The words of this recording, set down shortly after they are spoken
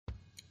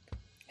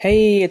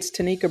Hey, it's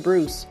Tanika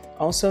Bruce,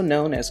 also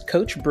known as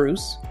Coach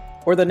Bruce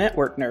or the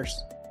Network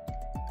Nurse.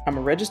 I'm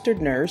a registered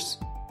nurse,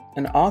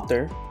 an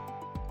author,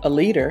 a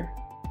leader,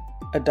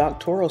 a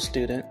doctoral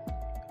student,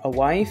 a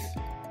wife,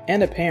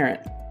 and a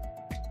parent.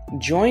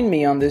 Join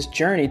me on this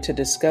journey to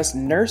discuss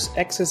nurse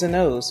X's and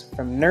O's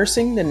from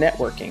nursing to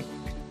networking.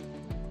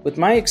 With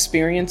my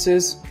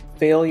experiences,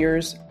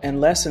 failures,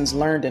 and lessons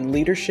learned in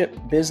leadership,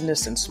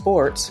 business, and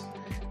sports,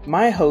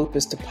 my hope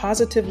is to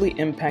positively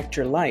impact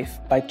your life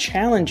by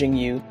challenging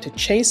you to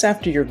chase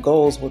after your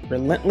goals with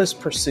relentless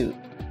pursuit.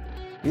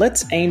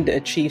 Let's aim to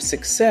achieve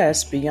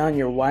success beyond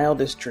your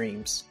wildest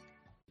dreams.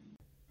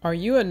 Are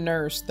you a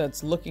nurse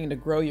that's looking to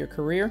grow your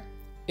career?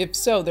 If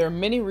so, there are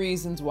many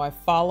reasons why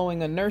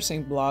following a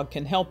nursing blog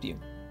can help you.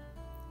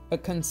 A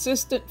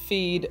consistent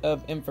feed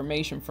of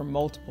information from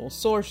multiple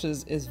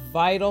sources is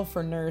vital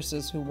for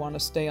nurses who want to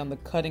stay on the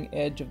cutting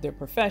edge of their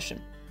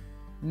profession.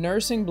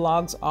 Nursing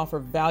blogs offer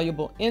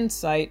valuable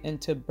insight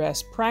into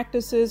best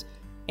practices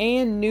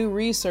and new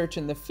research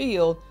in the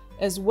field,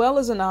 as well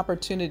as an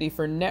opportunity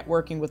for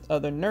networking with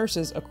other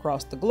nurses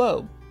across the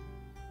globe.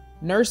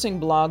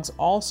 Nursing blogs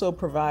also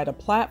provide a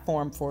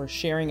platform for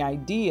sharing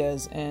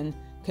ideas and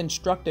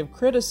constructive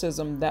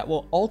criticism that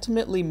will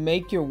ultimately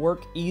make your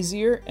work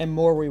easier and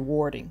more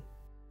rewarding.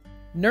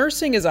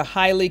 Nursing is a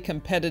highly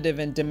competitive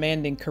and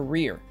demanding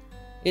career.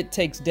 It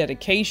takes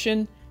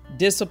dedication,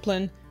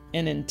 discipline,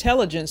 and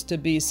intelligence to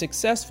be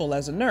successful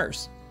as a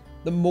nurse.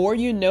 The more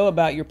you know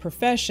about your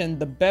profession,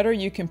 the better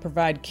you can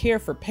provide care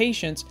for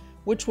patients,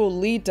 which will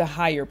lead to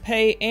higher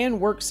pay and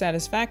work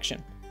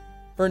satisfaction.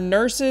 For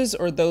nurses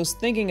or those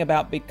thinking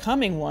about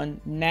becoming one,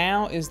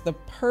 now is the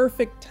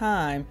perfect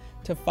time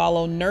to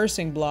follow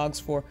nursing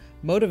blogs for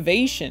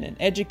motivation and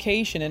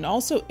education and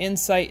also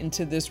insight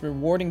into this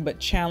rewarding but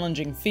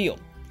challenging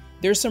field.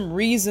 There's some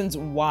reasons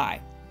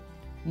why.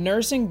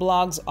 Nursing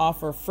blogs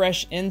offer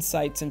fresh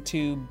insights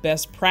into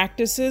best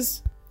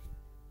practices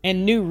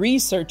and new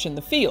research in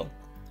the field,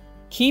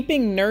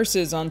 keeping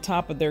nurses on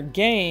top of their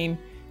game.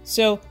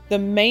 So the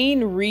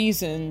main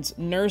reasons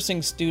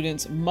nursing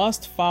students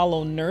must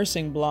follow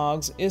nursing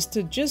blogs is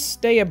to just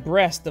stay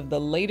abreast of the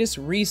latest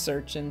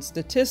research and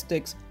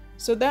statistics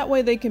so that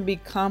way they can be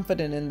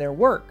confident in their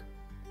work.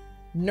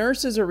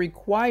 Nurses are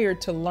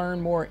required to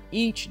learn more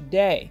each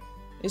day,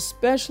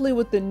 especially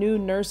with the new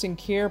nursing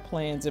care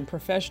plans and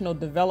professional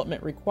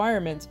development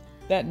requirements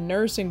that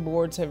nursing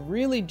boards have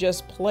really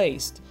just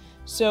placed.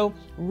 So,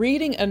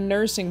 reading a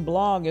nursing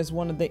blog is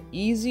one of the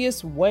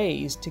easiest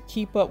ways to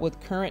keep up with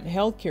current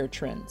healthcare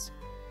trends.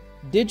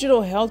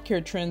 Digital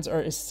healthcare trends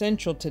are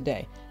essential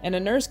today, and a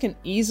nurse can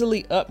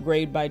easily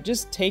upgrade by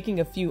just taking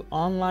a few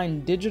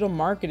online digital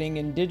marketing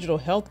and digital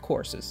health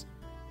courses.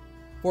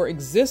 For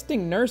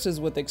existing nurses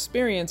with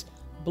experience,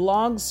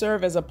 blogs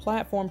serve as a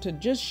platform to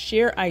just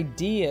share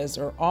ideas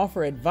or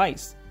offer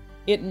advice.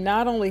 It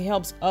not only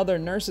helps other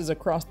nurses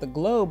across the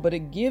globe, but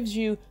it gives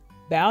you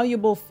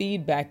valuable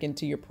feedback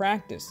into your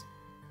practice.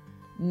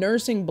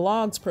 Nursing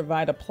blogs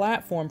provide a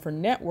platform for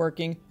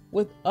networking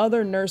with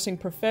other nursing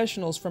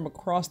professionals from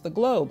across the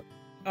globe,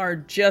 are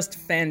just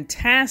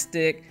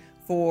fantastic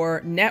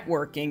for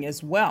networking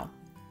as well.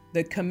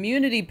 The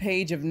community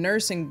page of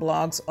nursing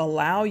blogs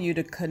allow you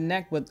to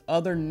connect with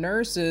other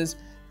nurses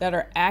that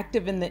are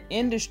active in the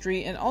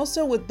industry and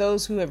also with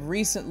those who have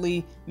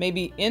recently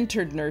maybe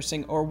entered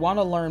nursing or want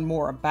to learn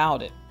more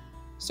about it.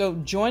 So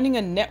joining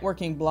a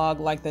networking blog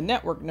like The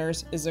Network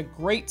Nurse is a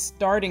great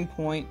starting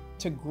point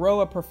to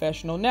grow a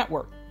professional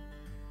network.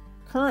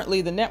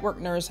 Currently, The Network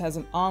Nurse has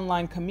an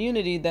online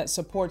community that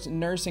supports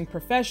nursing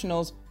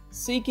professionals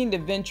seeking to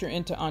venture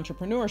into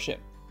entrepreneurship.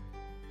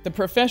 The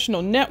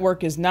professional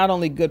network is not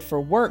only good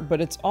for work,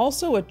 but it's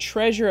also a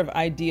treasure of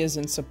ideas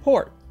and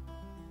support.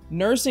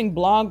 Nursing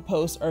blog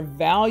posts are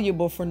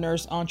valuable for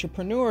nurse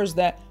entrepreneurs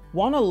that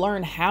want to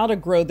learn how to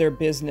grow their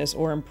business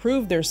or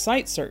improve their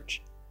site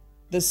search.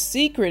 The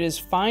secret is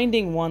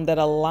finding one that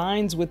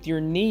aligns with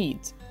your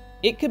needs.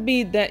 It could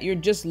be that you're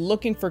just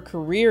looking for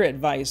career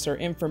advice or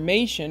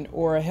information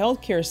or a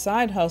healthcare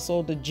side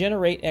hustle to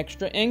generate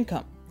extra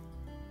income.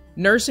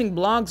 Nursing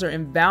blogs are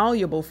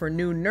invaluable for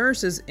new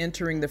nurses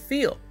entering the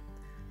field.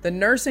 The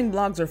nursing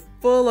blogs are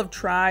full of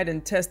tried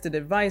and tested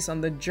advice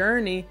on the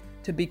journey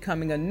to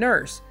becoming a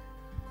nurse.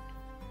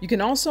 You can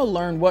also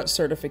learn what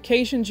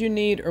certifications you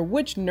need or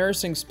which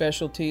nursing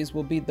specialties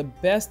will be the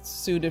best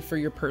suited for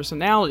your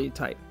personality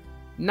type.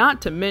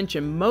 Not to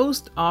mention,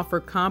 most offer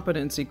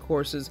competency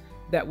courses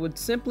that would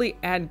simply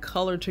add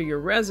color to your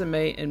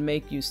resume and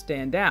make you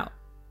stand out.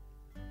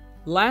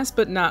 Last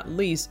but not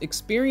least,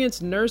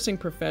 experienced nursing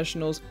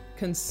professionals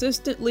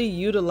consistently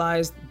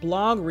utilize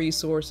blog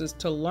resources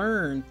to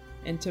learn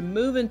and to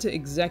move into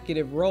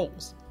executive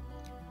roles.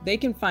 They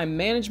can find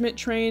management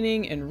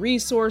training and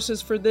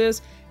resources for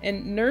this,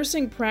 and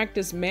nursing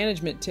practice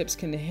management tips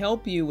can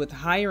help you with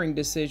hiring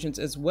decisions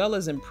as well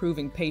as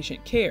improving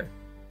patient care.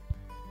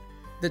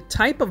 The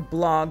type of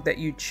blog that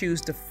you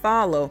choose to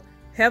follow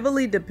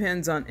heavily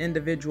depends on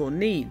individual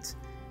needs.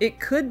 It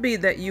could be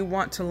that you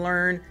want to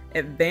learn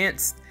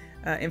advanced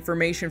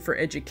information for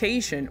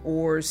education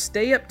or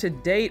stay up to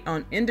date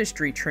on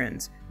industry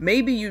trends.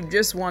 Maybe you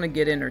just want to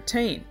get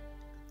entertained.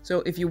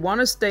 So if you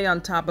want to stay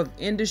on top of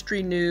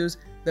industry news,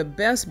 the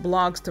best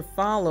blogs to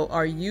follow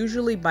are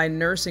usually by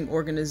nursing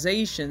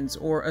organizations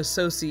or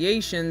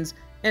associations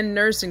and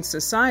nursing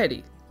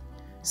society.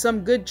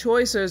 Some good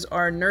choices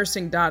are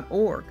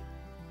nursing.org.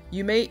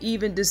 You may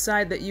even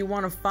decide that you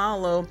want to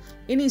follow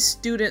any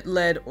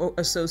student-led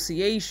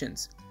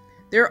associations.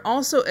 There are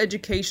also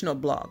educational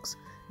blogs.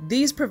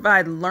 These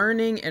provide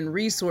learning and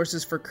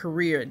resources for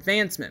career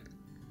advancement.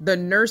 The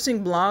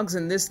nursing blogs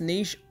in this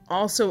niche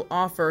also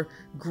offer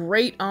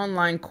great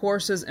online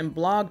courses and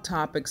blog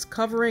topics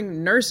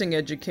covering nursing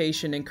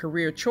education and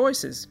career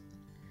choices.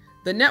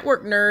 The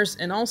Network Nurse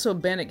and also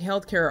Bannock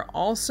Healthcare are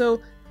also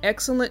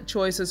excellent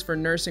choices for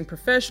nursing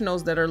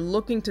professionals that are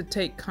looking to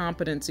take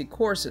competency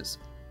courses.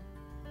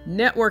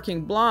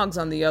 Networking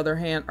blogs, on the other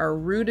hand, are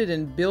rooted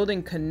in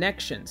building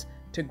connections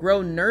to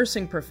grow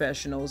nursing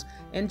professionals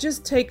and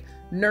just take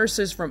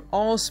nurses from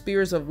all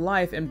spheres of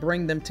life and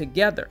bring them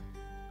together.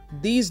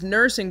 These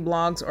nursing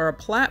blogs are a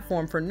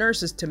platform for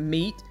nurses to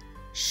meet,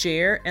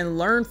 share, and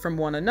learn from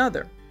one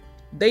another.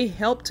 They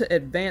help to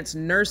advance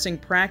nursing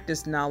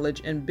practice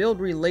knowledge and build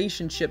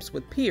relationships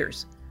with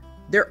peers.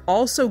 They're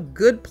also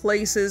good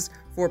places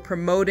for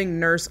promoting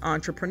nurse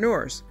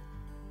entrepreneurs.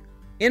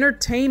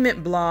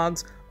 Entertainment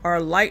blogs are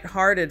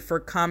lighthearted for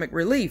comic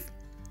relief.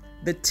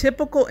 The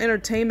typical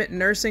entertainment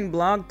nursing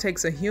blog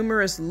takes a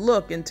humorous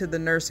look into the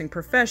nursing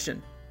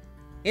profession.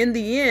 In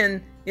the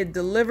end, it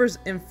delivers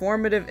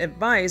informative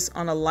advice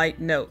on a light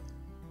note.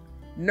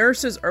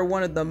 Nurses are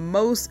one of the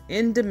most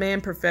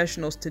in-demand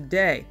professionals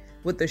today.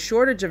 With the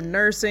shortage of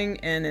nursing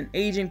and an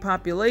aging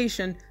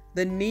population,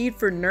 the need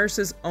for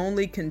nurses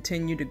only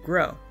continue to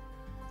grow.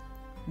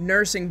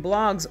 Nursing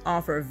blogs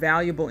offer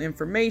valuable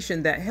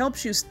information that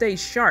helps you stay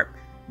sharp,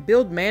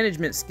 build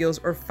management skills,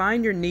 or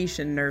find your niche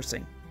in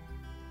nursing.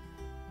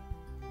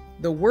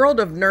 The world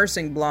of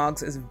nursing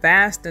blogs is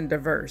vast and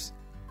diverse,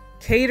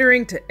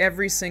 catering to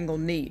every single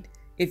need.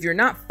 If you're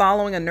not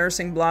following a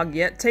nursing blog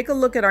yet, take a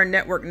look at our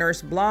Network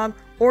Nurse blog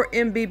or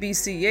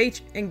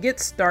MBBCH and get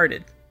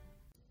started.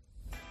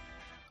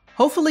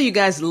 Hopefully you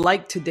guys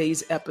liked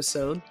today's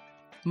episode.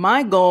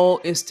 My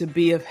goal is to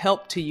be of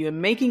help to you in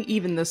making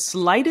even the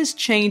slightest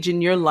change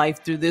in your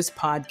life through this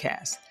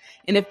podcast.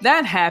 And if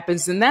that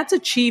happens, then that's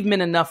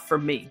achievement enough for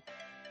me.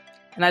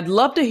 And I'd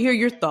love to hear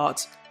your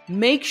thoughts.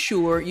 Make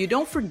sure you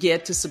don't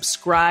forget to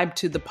subscribe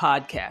to the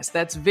podcast.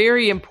 That's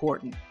very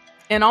important.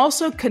 And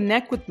also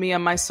connect with me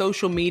on my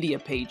social media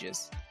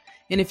pages.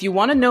 And if you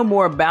want to know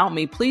more about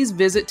me, please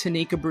visit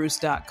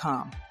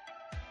TanikaBruce.com.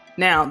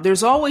 Now,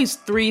 there's always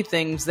 3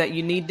 things that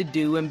you need to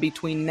do in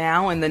between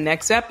now and the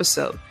next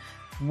episode.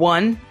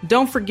 1,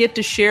 don't forget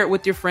to share it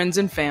with your friends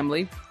and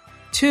family.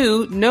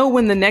 2, know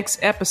when the next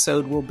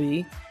episode will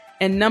be.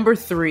 And number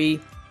 3,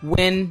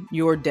 win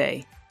your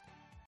day.